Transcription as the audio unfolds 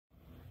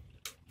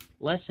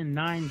Lesson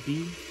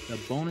 9B, the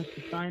bonus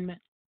assignment.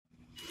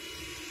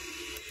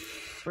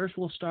 First,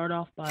 we'll start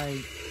off by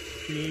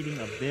creating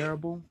a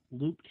variable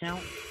loop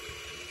count.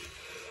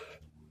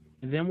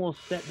 And then we'll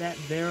set that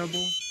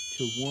variable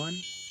to 1.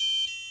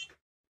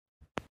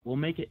 We'll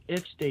make an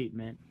if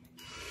statement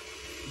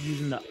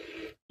using the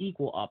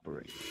equal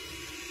operator.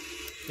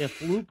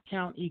 If loop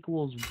count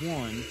equals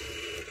 1,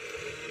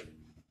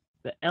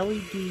 the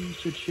LED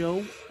should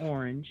show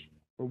orange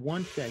for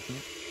 1 second,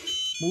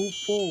 move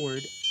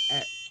forward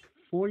at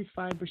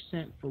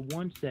 45% for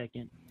 1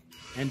 second,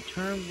 and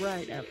turn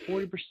right at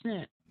 40%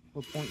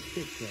 for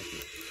 0.6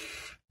 seconds.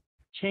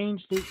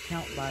 Change loop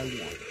count by 1.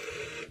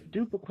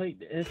 Duplicate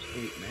the if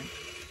statement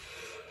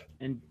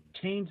and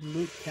change the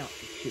loop count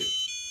to 2.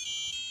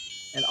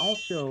 And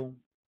also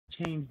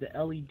change the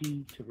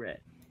LED to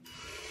red.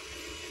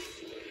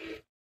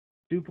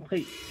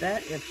 Duplicate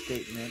that if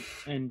statement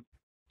and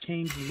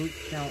change the loop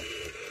count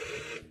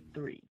to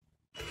 3.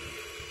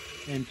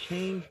 And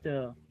change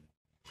the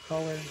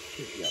color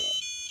to yellow.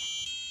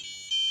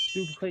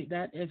 Duplicate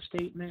that if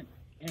statement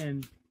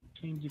and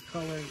change the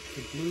color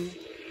to blue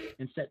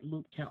and set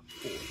loop count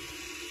to 4.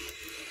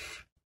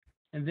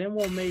 And then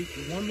we'll make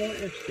one more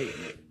if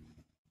statement.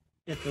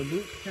 If the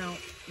loop count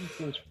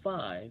equals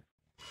 5,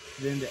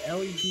 then the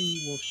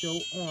LED will show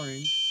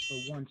orange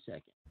for 1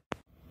 second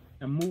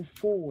and move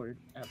forward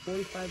at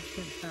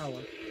 45%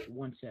 power for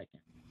 1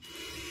 second.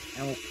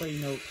 And we'll play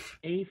notes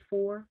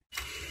A4,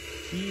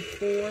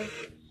 B4,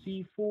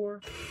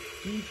 C4,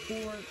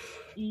 D4,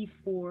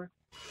 E4,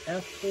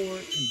 F4,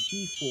 and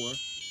G4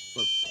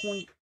 for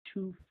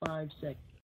 0.25 seconds.